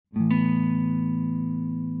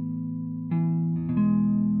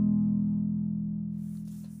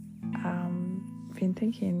been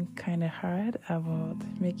thinking kind of hard about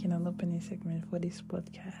making an opening segment for this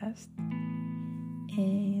podcast,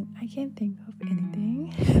 and I can't think of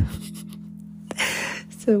anything.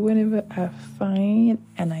 So whenever I find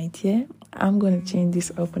an idea, I'm going to change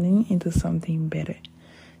this opening into something better.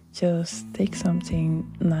 Just take something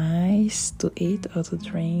nice to eat or to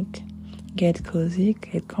drink, get cozy,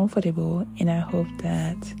 get comfortable, and I hope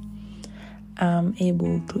that I'm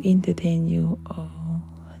able to entertain you or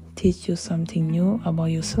teach you something new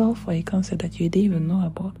about yourself or a concept that you didn't even know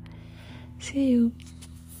about. See you.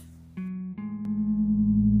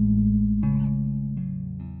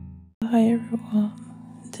 Hi everyone.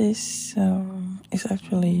 This is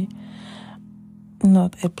actually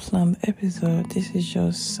not a planned episode. This is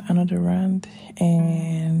just another rant,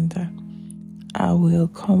 and I will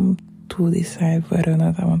come to decide whether or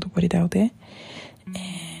not I want to put it out there.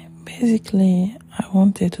 And basically, I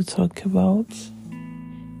wanted to talk about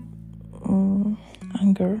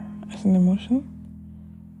anger as an emotion.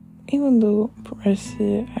 Even though per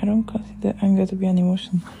se I don't consider anger to be an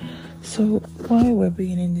emotion. So while we're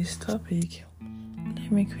beginning this topic,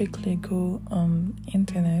 let me quickly go on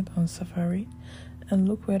internet on Safari and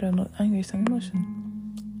look whether or not anger is an emotion.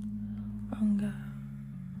 Anger.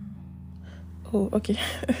 Oh, okay.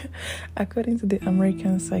 According to the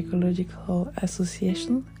American Psychological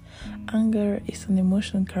Association, anger is an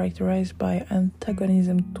emotion characterized by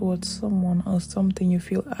antagonism towards someone or something you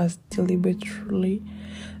feel has deliberately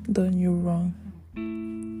done you wrong.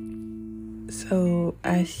 So,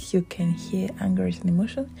 as you can hear, anger is an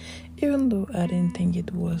emotion, even though I didn't think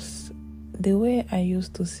it was. The way I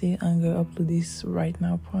used to see anger up to this right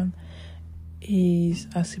now point is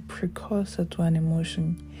as a precursor to an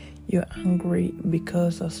emotion. You're angry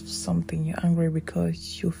because of something. You're angry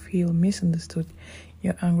because you feel misunderstood.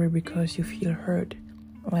 You're angry because you feel hurt.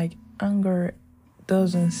 Like, anger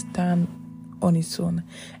doesn't stand on its own.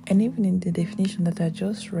 And even in the definition that I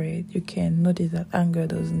just read, you can notice that anger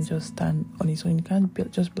doesn't just stand on its own. You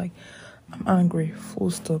can't just be like, I'm angry, full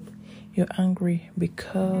stop. You're angry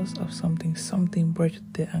because of something. Something brought you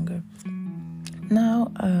the anger.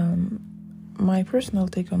 Now, my personal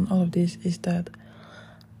take on all of this is that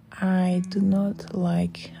I do not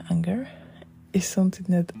like anger. It's something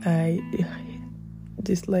that I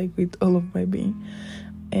dislike with all of my being,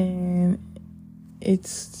 and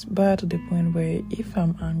it's bad to the point where if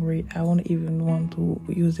I'm angry, I won't even want to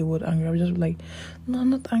use the word angry. I'll just be like, no, I'm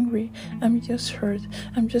not angry, I'm just hurt,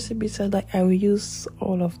 I'm just a bit sad. Like, I will use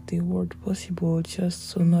all of the word possible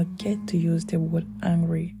just to not get to use the word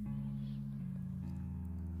angry.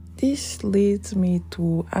 This leads me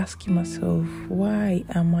to asking myself, why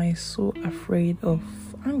am I so afraid of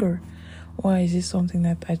anger? Why is it something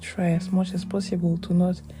that I try as much as possible to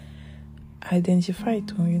not identify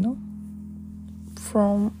to,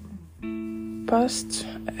 From past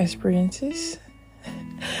experiences,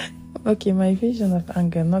 okay, my vision of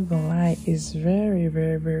anger, not gonna lie, is very,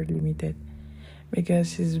 very, very limited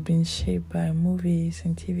because it's been shaped by movies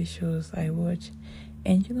and TV shows I watch.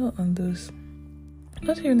 And on those,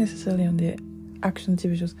 not even necessarily on the action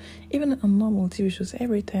TV shows, even on normal TV shows,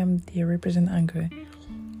 every time they represent anger,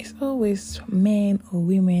 it's always men or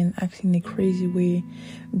women acting in a crazy way,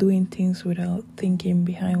 doing things without thinking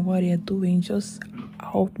behind what they're doing, just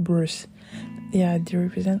outbursts. Yeah, they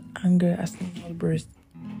represent anger as an outburst.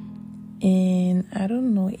 And I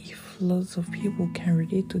don't know if lots of people can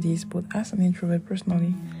relate to this, but as an introvert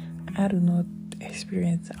personally, I do not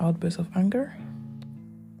experience outbursts of anger.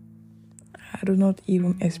 I do not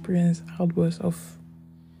even experience outbursts of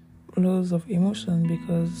loads of emotion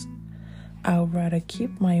because I would rather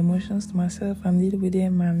keep my emotions to myself and deal with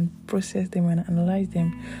them and process them and analyze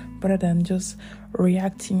them rather than just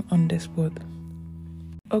reacting on the spot.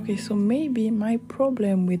 Okay, so maybe my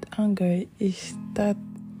problem with anger is that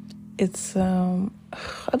it's I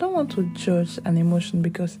don't want to judge an emotion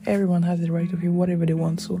because everyone has the right to feel whatever they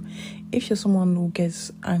want to. If you're someone who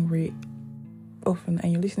gets angry often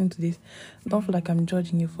and you're listening to this, don't feel like I'm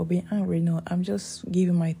judging you for being angry. No, I'm just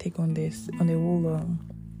giving my take on this, on the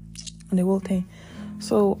whole thing.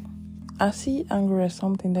 So I see anger as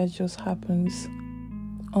something that just happens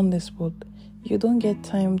on the spot. You don't get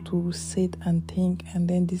time to sit and think and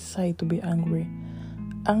then decide to be angry.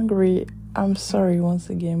 Angry, I'm sorry once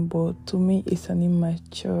again, but to me it's an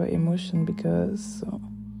immature emotion because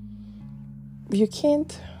you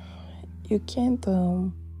can't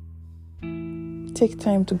take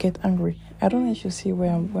time to get angry. I don't know if you see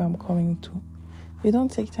where I'm coming to. You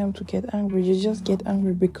don't take time to get angry. You just get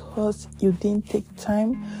angry because you didn't take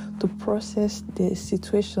time to process the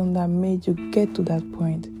situation that made you get to that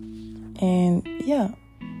point. And yeah,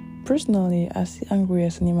 Personally, I see anger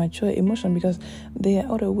as an immature emotion because there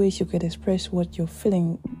are other ways you could express what you're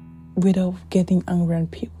feeling without getting angry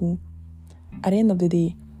at people. At the end of the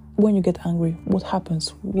day, when you get angry, what happens?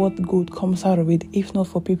 What good comes out of it? If not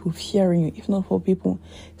for people fearing you, if not for people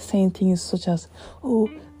saying things such as, oh,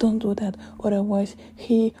 don't do that, otherwise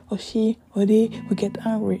he or she or they will get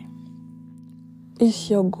angry. Is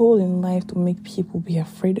your goal in life to make people be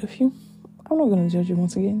afraid of you? I'm not going to judge you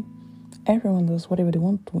once again. Everyone does whatever they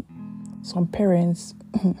want to. Some parents,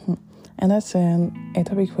 and that's a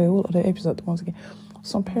topic for a whole other episode once again.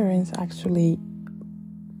 Some parents actually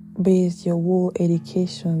base your whole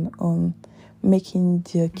education on making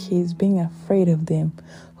their kids being afraid of them.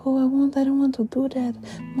 Oh, I don't want to do that.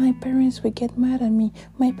 My parents will get mad at me.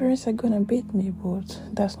 My parents are gonna beat me. But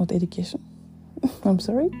that's not education. I'm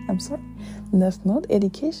sorry. That's not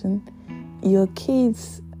education. Your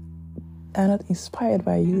kids are not inspired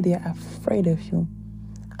by you. They are afraid of you.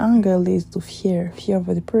 Anger leads to fear of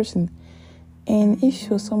the person. And if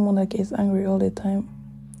you're someone that gets angry all the time,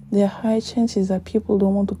 there are high chances that people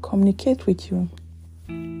don't want to communicate with you.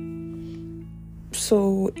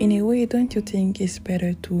 So, in a way, don't you think it's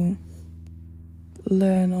better to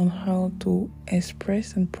learn on how to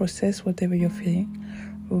express and process whatever you're feeling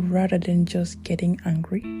rather than just getting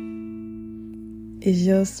angry? It's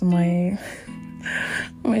just my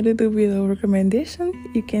little bit of recommendation.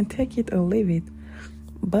 You can take it or leave it.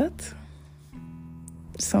 But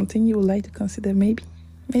something you would like to consider,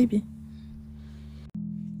 maybe.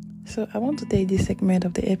 So I want to take this segment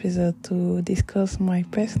of the episode to discuss my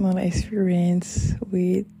personal experience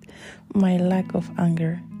with my lack of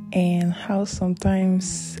anger and how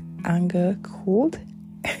sometimes anger could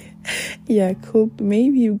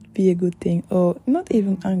maybe be a good thing, or not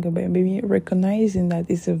even anger, but maybe recognizing that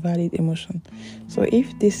it's a valid emotion. So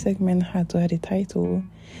if this segment had to have a title,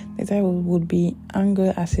 the title would be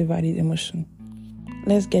Anger as a Valid Emotion.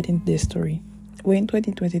 Let's get into the story. We're in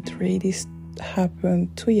 2023. This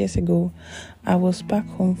happened 2 years ago. I was back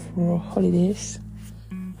home for holidays.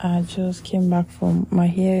 I just came back from my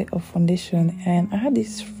hair of foundation, and I had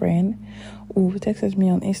this friend who texted me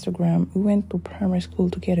on Instagram. We went to primary school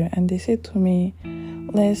together, and they said to me,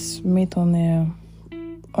 let's meet on a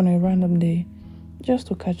random day just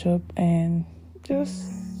to catch up and just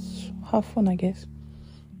have fun, I guess.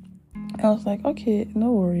 I was like, okay,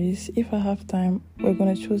 no worries. If I have time, we're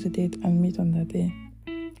gonna choose a date and meet on that day.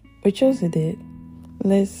 We chose a date.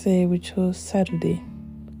 Let's say we chose Saturday.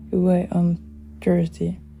 We were on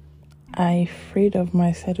Thursday. I freed up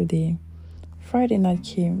my Saturday. Friday night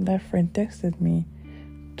came. That friend texted me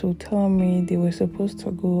to tell me they were supposed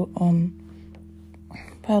to go on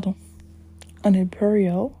a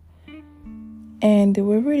burial, and they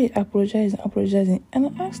were really apologizing.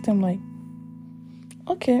 And I asked them, like,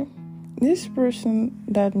 okay, this person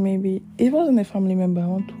that maybe it wasn't a family member. I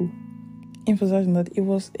want to emphasize that it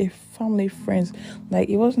was a family friend. Like,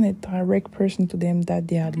 it wasn't a direct person to them that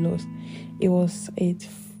they had lost. It was a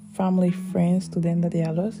family friends to them that they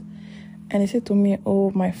had lost. And they said to me,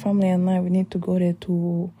 oh, my family and I, we need to go there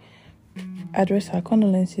to address our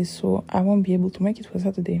condolences, so I won't be able to make it for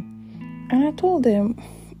Saturday. And I told them,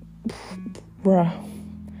 bruh,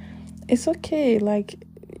 it's okay. Like,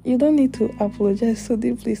 you don't need to apologize so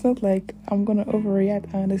deeply. It's not like I'm gonna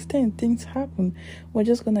overreact. I understand things happen. We're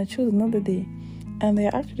just gonna choose another day. And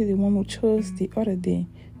they're actually the one who chose the other day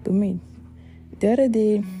to meet. The other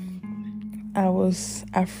day, I was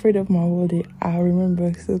afraid of my whole day. I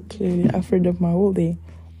remember so clearly, afraid of my whole day.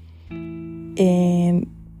 And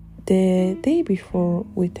the day before,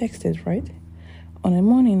 we texted, right? On the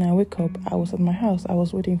morning I wake up, I was at my house. I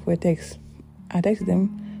was waiting for a text. I texted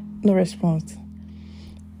them, no response.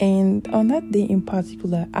 And on that day in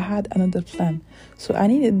particular, I had another plan. So I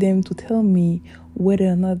needed them to tell me whether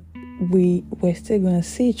or not we were still going to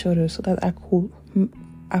see each other so that I could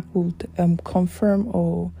confirm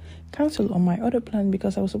or cancel on my other plan,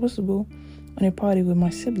 because I was supposed to go on a party with my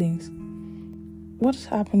siblings. What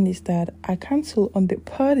happened is that I canceled on the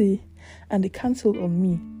party and they canceled on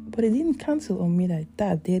me. But they didn't cancel on me like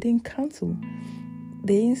that. They didn't cancel.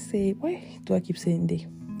 They didn't say, why do I keep saying they?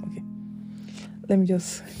 Okay. Let me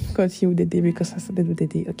just continue with the day because I started with the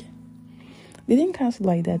day. Okay. They didn't cancel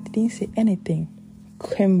like that. They didn't say anything.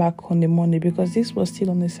 Came back on the Monday because this was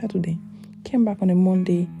still on the Saturday. Came back on the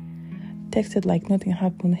Monday. Texted like nothing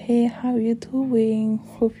happened. Hey, how are you doing?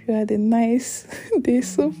 Hope you had a nice day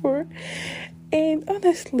so far. And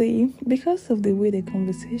honestly, because of the way the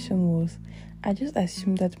conversation was, I just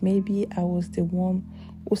assumed that maybe I was the one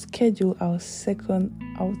who scheduled our second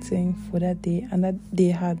outing for that day, and that they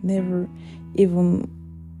had never even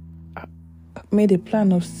made a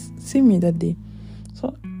plan of seeing me that day.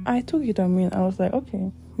 So I took it on me. I was like,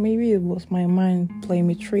 okay, maybe it was my mind playing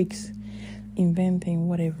me tricks, inventing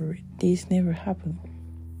whatever. This never happened.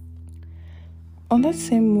 On that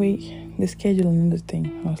same week, the scheduling the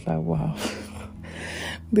thing, I was like, wow,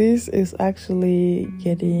 this is actually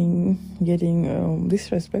getting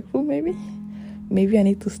disrespectful. Maybe I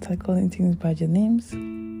need to start calling things by their names.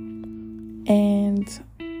 And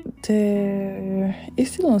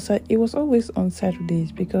it's still on. It was always on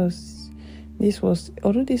Saturdays because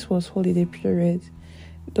although this was holiday period.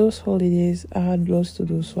 Those holidays I had lots to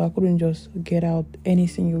do, so I couldn't just get out any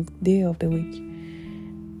single day of the week.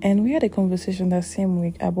 And we had a conversation that same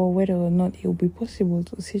week about whether or not it would be possible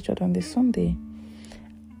to see each other on the Sunday.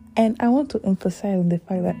 And I want to emphasize on the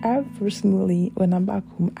fact that I personally, when I'm back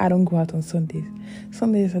home, I don't go out on Sundays.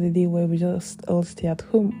 Sundays are the day where we just all stay at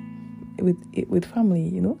home with family,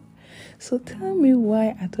 you know. So tell me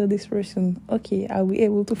why I told this person, okay, I'll be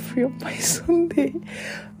able to free up my Sunday,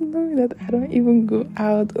 knowing that I don't even go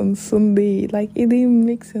out on Sunday. Like, it didn't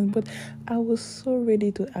make sense, but I was so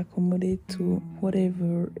ready to accommodate to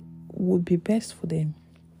whatever would be best for them.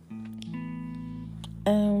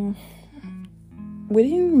 We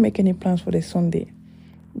didn't make any plans for the Sunday,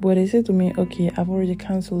 but they said to me, okay, I've already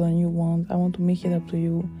cancelled on you once. I want to make it up to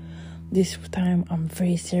you. This time I'm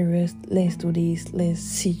very serious. Let's do this. Let's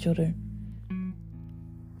see each other.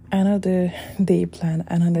 Another day plan,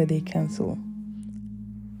 another day cancel.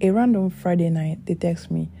 A random Friday night, they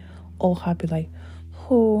text me, all happy, like,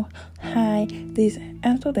 oh, hi, this. And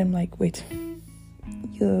I told them, like, wait,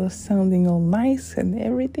 you're sounding all nice and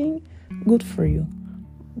everything. Good for you.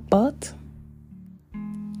 But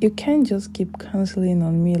you can't just keep canceling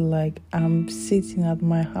on me like I'm sitting at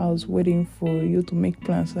my house waiting for you to make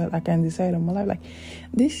plans so that I can decide on my life. Like,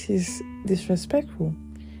 this is disrespectful.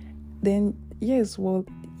 Then, yes,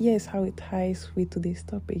 how it ties with today's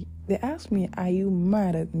topic. They asked me, are you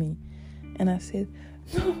mad at me? And I said,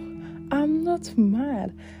 no, I'm not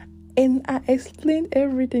mad. And I explained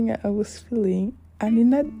everything I was feeling. And in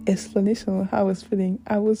that explanation of how I was feeling,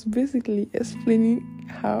 I was basically explaining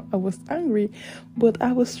how I was angry, but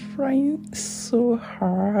I was trying so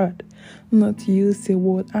hard not to use the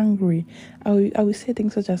word angry. I would say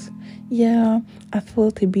things such as, yeah, I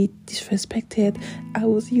felt a bit disrespected. I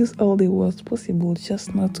would use all the words possible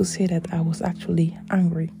just not to say that I was actually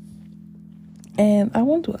angry. And I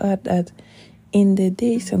want to add that in the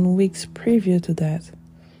days and weeks previous to that,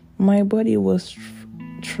 my body was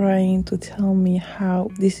trying to tell me how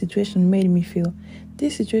this situation made me feel.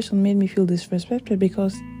 This situation made me feel disrespected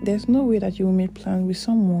because there's no way that you will make plans with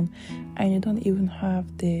someone and you don't even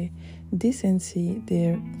have the decency,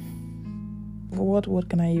 what word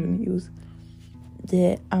can I even use?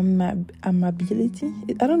 The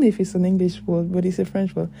amability. I don't know if it's an English word, but it's a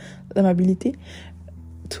French word. Amability.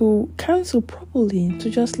 To cancel properly, to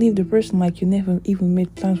just leave the person like you never even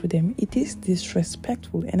made plans with them. It is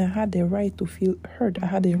disrespectful, and I had the right to feel hurt. I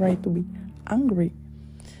had the right to be angry.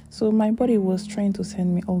 So my body was trying to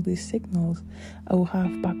send me all these signals. I will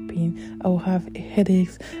have back pain, I will have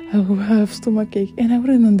headaches, I will have stomachache, and I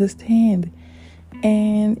wouldn't understand.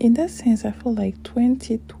 And in that sense, I feel like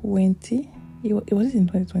 2020, it was in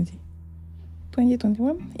 2020?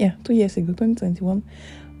 2021? Yeah, 2 years ago, 2021,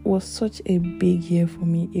 was such a big year for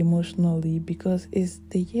me emotionally because it's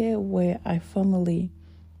the year where I finally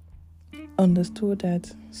understood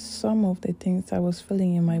that some of the things I was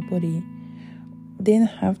feeling in my body didn't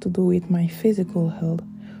have to do with my physical health,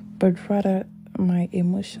 but rather my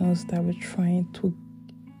emotions that were trying to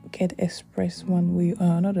get expressed one way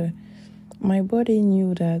or another. My body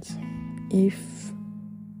knew that if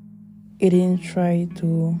it didn't try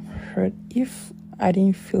to hurt, if I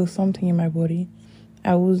didn't feel something in my body,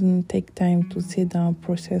 I wouldn't take time to sit down,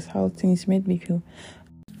 process how things made me feel.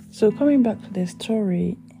 So coming back to the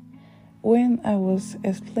story, when I was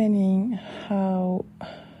explaining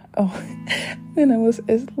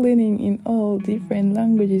in all different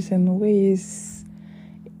languages and ways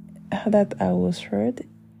that I was hurt,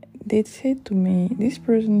 this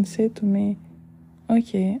person said to me,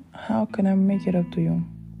 okay, how can I make it up to you?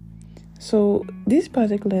 So this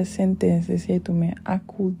particular sentence, they said to me, I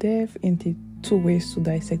could delve into 2 ways to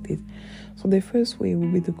dissect it. So the first way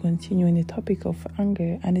will be to continue in the topic of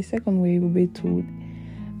anger, and the second way will be to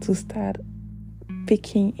start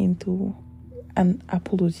picking into an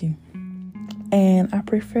apology. And I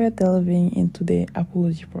prefer delving into the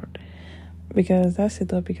apology part because that's a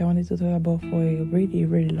topic I wanted to talk about for a really,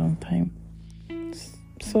 really long time.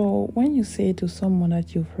 So when you say to someone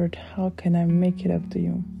that you've hurt, how can I make it up to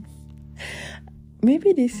you?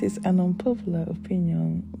 Maybe this is an unpopular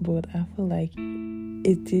opinion, but I feel like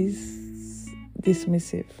it is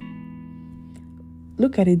dismissive.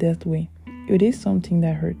 look at it that way. It is something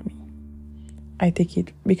that hurt me. I take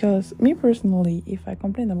it because me personally, if I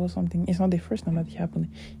complain about something, it's not the first time that it happened.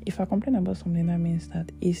 If I complain about something, that means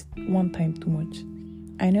that it's one time too much.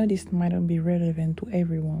 I know this might not be relevant to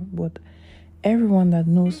everyone, but everyone that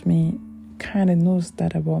knows me kind of knows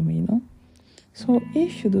that about me, So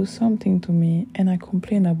if you do something to me and I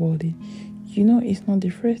complain about it, it's not the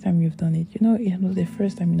first time you've done it. It's not the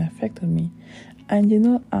first time it affected me. And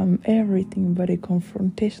I'm everything but a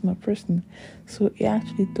confrontational person. So it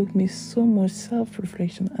actually took me so much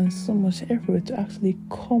self-reflection and so much effort to actually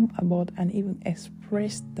come about and even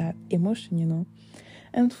express that emotion.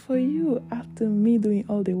 And for you, after me doing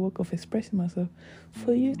all the work of expressing myself,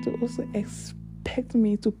 for you to also expect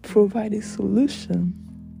me to provide a solution,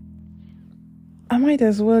 I might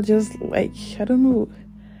as well just, I don't know,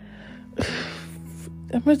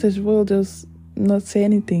 I might as well just not say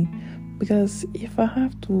anything. Because if I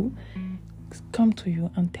have to come to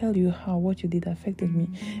you and tell you how what you did affected me,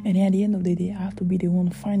 and then at the end of the day, I have to be the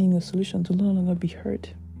one finding a solution to no longer be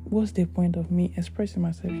hurt, what's the point of me expressing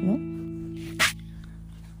myself,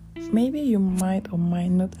 Maybe you might or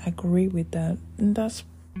might not agree with that. And that's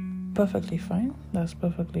perfectly fine. That's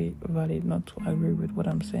perfectly valid not to agree with what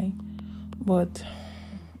I'm saying. But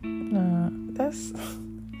I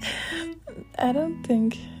don't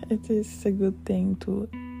think it is a good thing to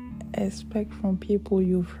expect from people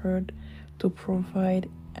you've heard to provide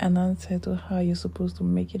an answer to how you're supposed to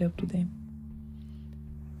make it up to them.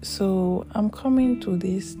 So I'm coming to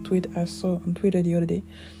this tweet I saw on Twitter the other day.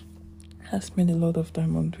 I spent a lot of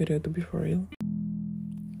time on Twitter, to be for real.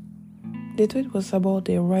 The tweet was about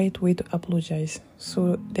the right way to apologize.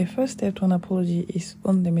 So the first step to an apology is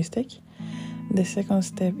own the mistake. The second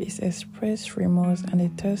step is express remorse, and the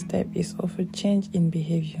third step is offer change in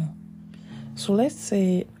behavior. So let's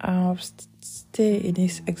say I'll stay in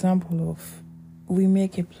this example of we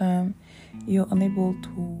make a plan, you're unable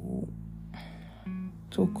to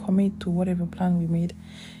commit to whatever plan we made.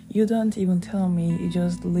 You don't even tell me, you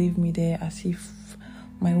just leave me there as if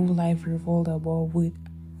my whole life revolved about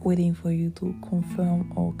waiting for you to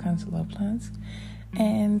confirm or cancel our plans.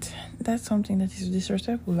 And that's something that is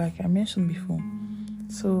disrespectful, like I mentioned before.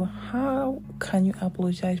 So how can you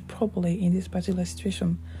apologize properly in this particular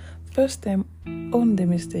situation? First step, own the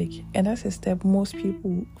mistake. And that's a step most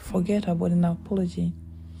people forget about an apology.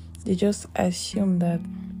 They just assume that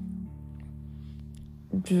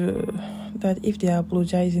if they are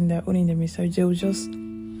apologizing, they're owning the mistake. They will just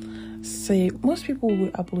say, most people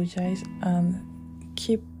will apologize and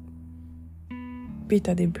keep it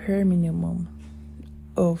at the bare minimum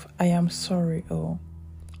of I am sorry or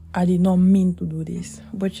I did not mean to do this.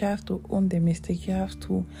 But you have to own the mistake. You have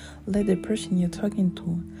to let the person you're talking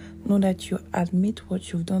to know that you admit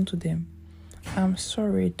what you've done to them. I'm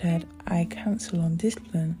sorry that I cancelled on this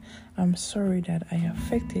plan. I'm sorry that I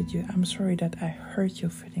affected you. I'm sorry that I hurt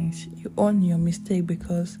your feelings. You own your mistake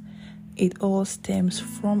because it all stems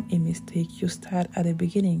from a mistake you start at the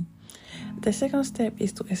beginning. The second step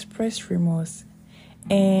is to express remorse.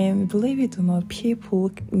 And believe it or not,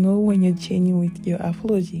 people know when you're genuine with your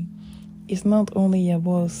apology. It's not only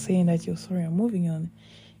about saying that you're sorry and moving on.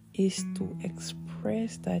 It's to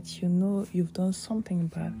express that you've done something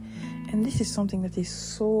bad. And this is something that is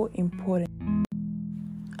so important.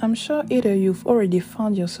 I'm sure either you've already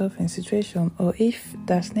found yourself in a situation, or if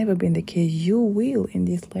that's never been the case, you will in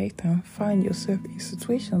this lifetime find yourself in a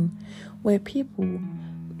situation where people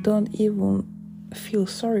don't even feel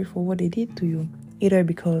sorry for what they did to you. Either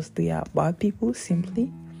because they are bad people,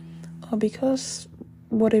 simply, or because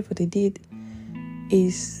whatever they did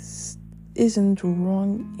isn't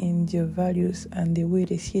wrong in their values and the way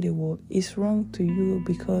they see the world. It's wrong to you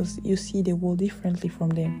because you see the world differently from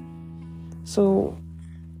them. So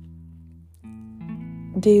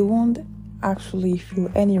they won't actually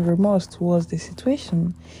feel any remorse towards the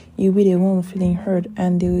situation. You'll be the one feeling hurt,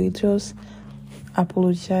 and they will just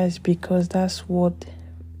apologize because that's what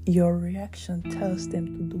your reaction tells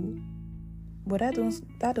them to do. But that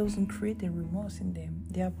doesn't create a remorse in them.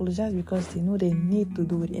 They apologize because they know they need to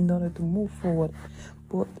do it in order to move forward.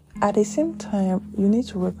 But at the same time, you need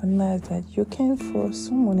to recognize that you can't force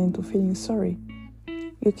someone into feeling sorry.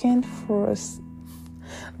 You can't force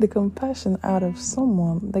the compassion out of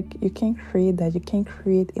someone. Like, you can't create that. You can't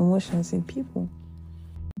create emotions in people.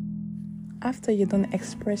 After you're done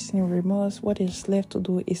expressing remorse, what is left to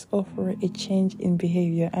do is offer a change in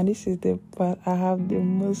behavior. And this is the part I have the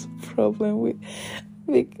most problem with.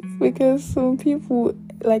 Because some people,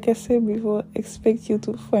 like I said before, expect you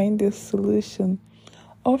to find a solution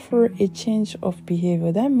offer a change of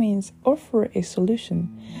behavior. That means offer a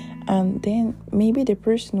solution. And then maybe the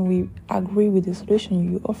person will agree with the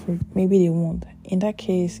solution you offered, maybe they won't. In that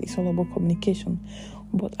case, it's all about communication.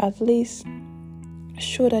 But at least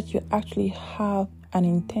show that you actually have an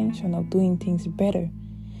intention of doing things better.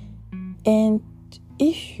 And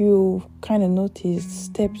if you kind of notice,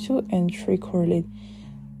 step 2 and 3 correlate,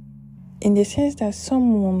 in the sense that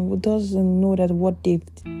someone who doesn't know that what they've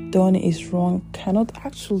done is wrong cannot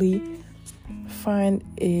actually find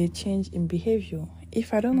a change in behavior.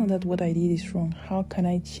 If I don't know that what I did is wrong, how can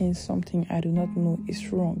I change something I do not know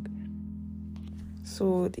is wrong?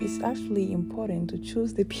 So it's actually important to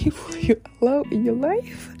choose the people you allow in your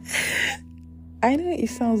life. I know it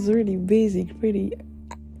sounds really basic, really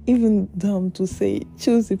even dumb to say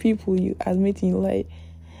choose the people you admit in your life,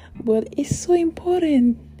 but it's so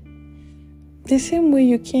important. The same way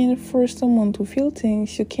you can't force someone to feel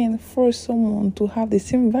things, you can't force someone to have the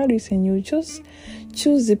same values in you. Just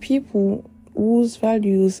choose the people whose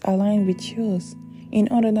values align with yours, in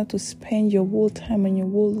order not to spend your whole time and your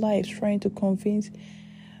whole life trying to convince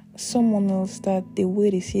someone else that the way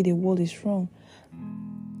they see the world is wrong.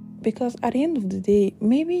 Because at the end of the day,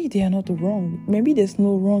 maybe they are not wrong. Maybe there's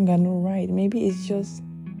no wrong and no right. Maybe it's just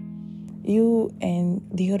you and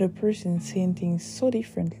the other person saying things so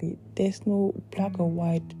differently. There's no black or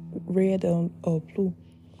white, red or blue.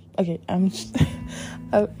 Okay, I'm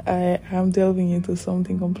delving into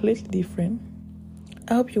something completely different.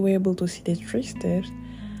 I hope you were able to see the 3 steps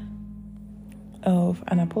of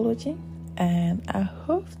an apology, and I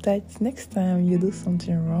hope that next time you do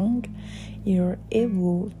something wrong, you're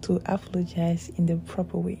able to apologize in the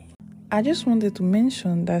proper way. I just wanted to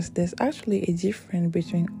mention that there's actually a difference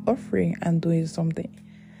between offering and doing something.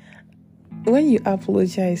 When you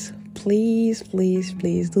apologize, please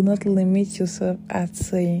do not limit yourself at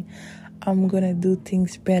saying, I'm gonna do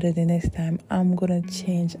things better the next time, I'm gonna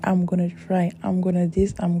change, I'm gonna try, I'm gonna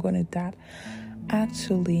this, I'm gonna that.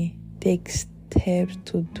 Actually take steps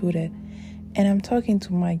to do that. And I'm talking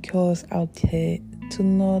to my girls out there, to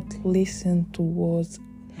not listen to words,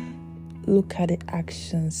 look at the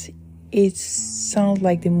actions. It sounds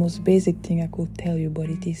like the most basic thing I could tell you, but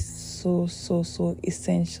it is so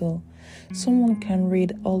essential. Someone can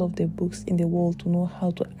read all of the books in the world to know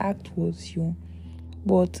how to act towards you,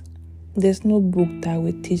 but there's no book that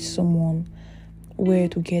will teach someone where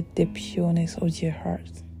to get the pureness of their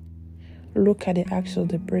heart. Look at the actions of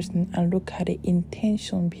the person and look at the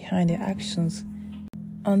intention behind the actions.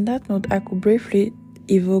 On that note, I could briefly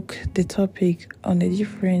evoke the topic on the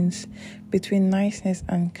difference between niceness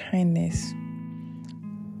and kindness.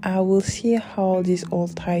 I will see how this all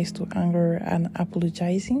ties to anger and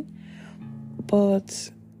apologizing,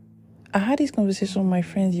 but I had this conversation with my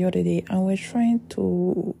friends the other day, and we're trying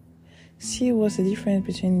to see what's the difference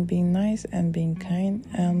between being nice and being kind,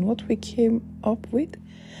 and what we came up with.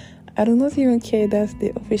 I do not even care that's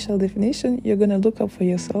the official definition. You're gonna look up for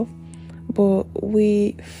yourself, but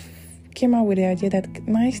we came out with the idea that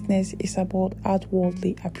niceness is about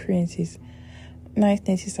outwardly appearances.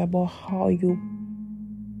 Niceness is about how you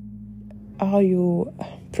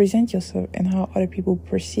present yourself and how other people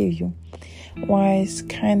perceive you. Whilst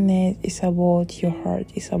kindness is about your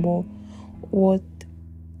heart. It's about what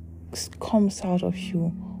comes out of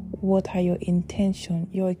you. What are your intentions?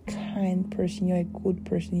 You're a kind person. You're a good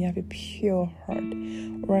person. You have a pure heart.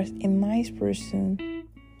 Whereas a nice person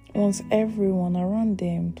wants everyone around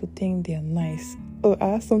them to think they're nice. Oh, I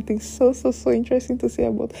have something so interesting to say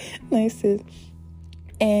about niceness.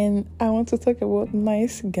 And I want to talk about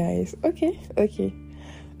nice guys. Okay.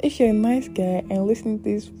 If you're a nice guy and listening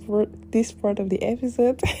to this part of the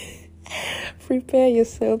episode, prepare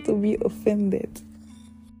yourself to be offended.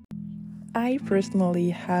 I personally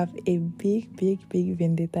have a big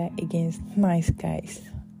vendetta against nice guys.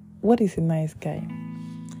 What is a nice guy?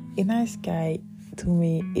 A nice guy, to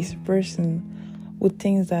me, is a person who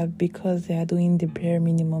thinks that because they are doing the bare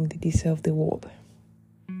minimum, they deserve the world.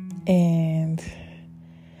 And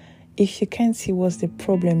if you can't see what's the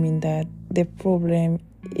problem in that, the problem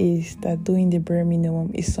is that doing the bare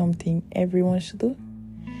minimum is something everyone should do.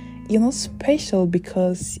 You're not special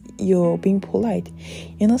because you're being polite.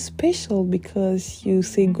 You're not special because you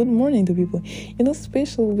say good morning to people. You're not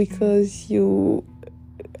special because you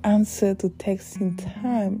answer to texts in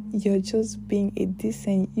time. You're just being a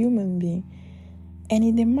decent human being. And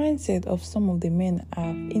in the mindset of some of the men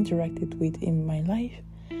I've interacted with in my life,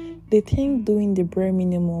 they think doing the bare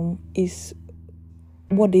minimum is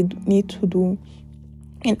what they need to do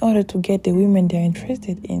in order to get the women they're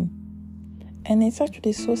interested in. And it's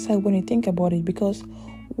actually so sad when you think about it, because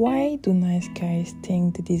why do nice guys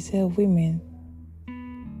think they deserve women?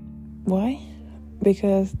 Why?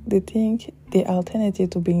 Because they think the alternative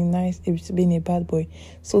to being nice is being a bad boy.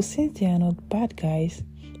 So since they are not bad guys,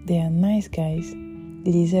 they are nice guys,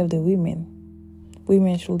 they deserve the women.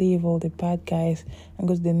 Women should leave all the bad guys and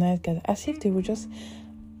go to the nice guys. As if it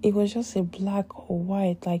was just a black or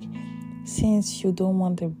white. Like, since you don't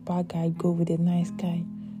want the bad guy, go with the nice guy.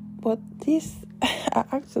 But these are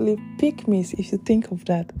actually pick-mes if you think of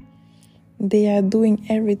that. They are doing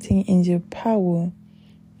everything in their power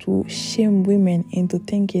to shame women into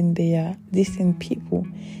thinking they are decent people.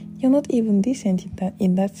 You're not even decent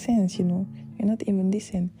in that sense, You're not even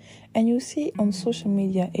decent. And you see on social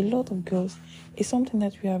media, a lot of girls, it's something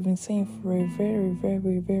that we have been saying for a very,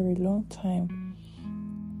 very, very long time.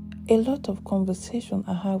 A lot of conversation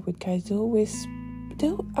I have with guys, I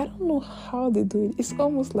don't know how they do it. It's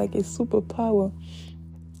almost like a superpower.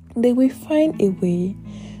 They will find a way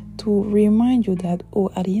to remind you that,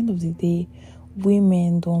 at the end of the day,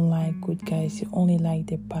 women don't like good guys. You only like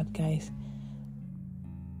the bad guys.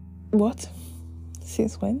 What?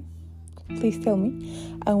 Since when? Please tell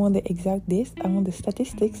me. I want the exact dates. I want the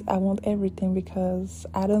statistics. I want everything, because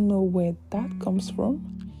I don't know where that comes from.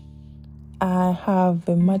 I have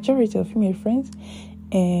a majority of female friends,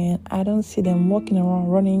 and I don't see them walking around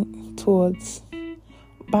running towards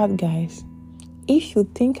bad guys. If you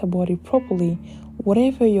think about it properly,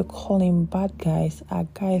 whatever you're calling bad guys are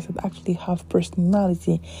guys that actually have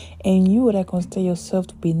personality, and you would consider yourself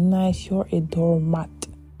to be nice, you're a doormat.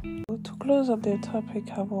 To close up the topic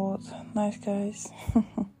about nice guys,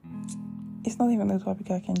 it's not even a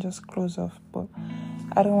topic I can just close off, but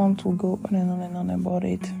I don't want to go on and on and on about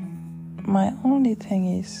it. My only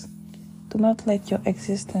thing is, do not let your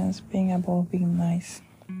existence being about being nice.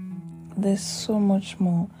 There's so much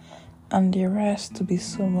more, and there has to be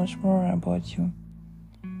so much more about you.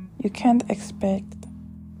 You can't expect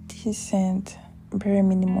decent, bare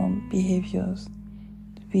minimum behaviors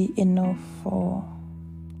to be enough for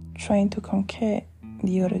trying to conquer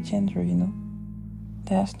the other gender,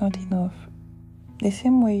 That's not enough. The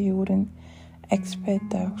same way you wouldn't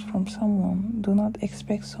expect that from someone, do not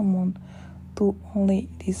expect someone to only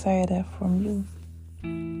desire that from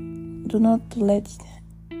you. Do not let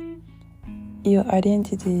your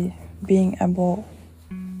identity being about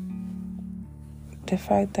the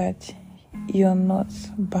fact that you're not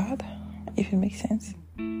bad, if it makes sense.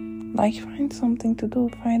 Like, find something to do,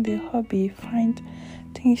 find a hobby, find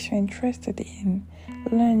things you're interested in,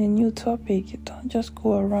 learn a new topic. Don't just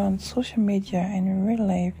go around social media and in real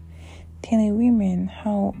life telling women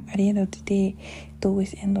how at the end of the day they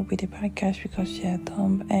always end up with the bad guys because they are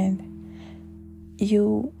dumb, and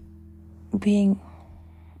you being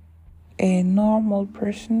a normal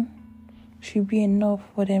person should be enough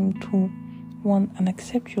for them to want and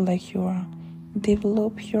accept you like you are.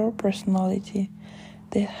 Develop your personality.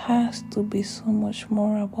 There has to be so much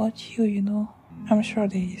more about you, I'm sure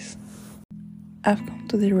there is. I've come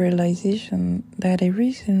to the realization that the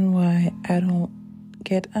reason why I don't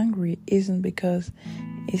get angry isn't because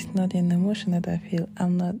it's not an emotion that I feel.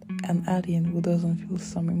 I'm not an alien who doesn't feel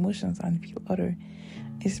some emotions and feel other.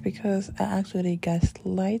 It's because I actually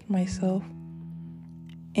gaslight myself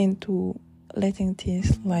into letting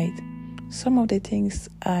things slide. Some of the things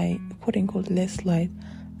I quote unquote let slide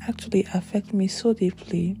actually affect me so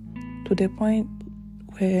deeply, to the point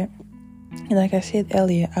where, like I said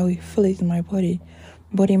earlier, I will feel it in my body,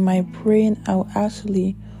 but in my brain I will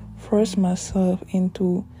actually force myself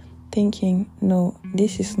into thinking, no,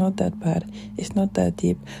 this is not that bad, it's not that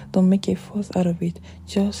deep, don't make a fuss out of it,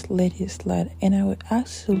 just let it slide. And I will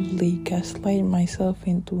actually gaslight myself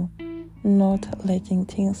into not letting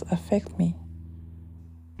things affect me.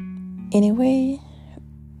 In a way,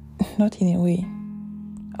 not in a way,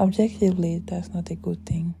 objectively, that's not a good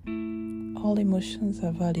thing. All emotions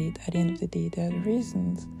are valid. At the end of the day, there are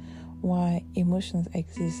reasons why emotions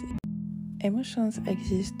exist. Emotions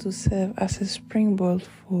exist to serve as a springboard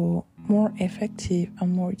for more effective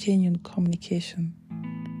and more genuine communication.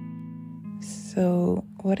 So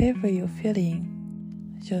whatever you're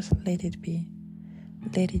feeling, just let it be.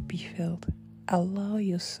 Let it be felt. Allow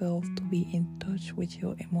yourself to be in touch with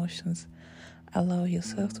your emotions. Allow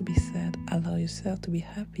yourself to be sad. Allow yourself to be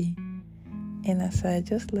happy. And as I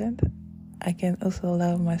just learned, I can also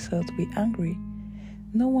allow myself to be angry.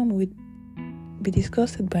 No one would be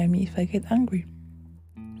disgusted by me if I get angry.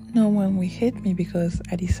 No one will hate me because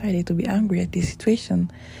I decided to be angry at this situation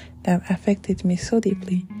that affected me so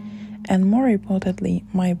deeply. And more importantly,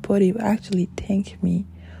 my body will actually thank me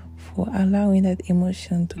for allowing that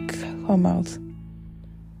emotion to come out.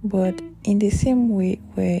 But in the same way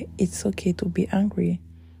where it's okay to be angry,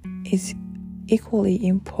 it's equally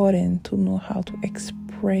important to know how to express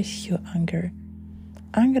express your anger.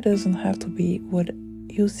 Anger doesn't have to be what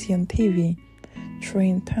you see on TV,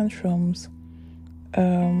 throwing tantrums,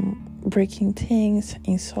 breaking things,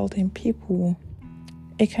 insulting people.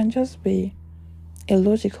 It can just be a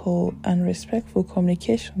logical and respectful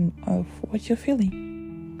communication of what you're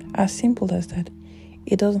feeling. As simple as that.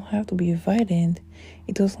 It doesn't have to be violent.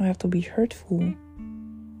 It doesn't have to be hurtful.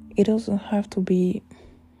 It doesn't have to be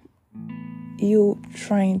you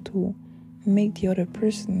trying to make the other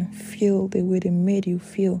person feel the way they made you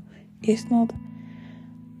feel. It's not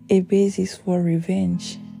a basis for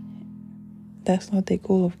revenge. That's not the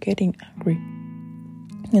goal of getting angry.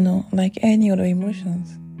 Like any other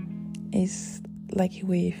emotions, it's like a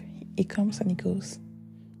wave. It comes and it goes.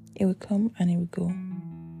 It will come and it will go.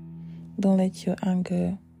 Don't let your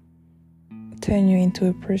anger turn you into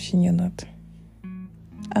a person you're not.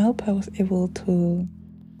 I hope I was able to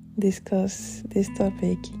discuss this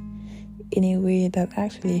topic in a way that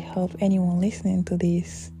actually helped anyone listening to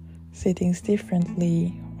this say things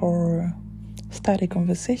differently or start a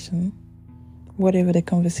conversation, whatever the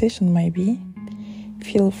conversation might be.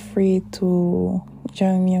 Feel free to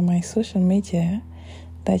join me on my social media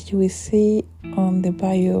that you will see on the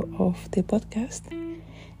bio of the podcast.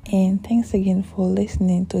 And thanks again for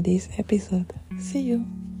listening to this episode. See you.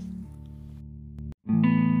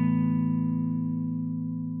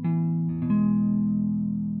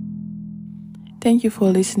 Thank you for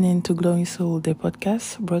listening to Glowing Soul, the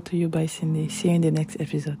podcast brought to you by Cindy. See you in the next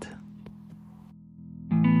episode.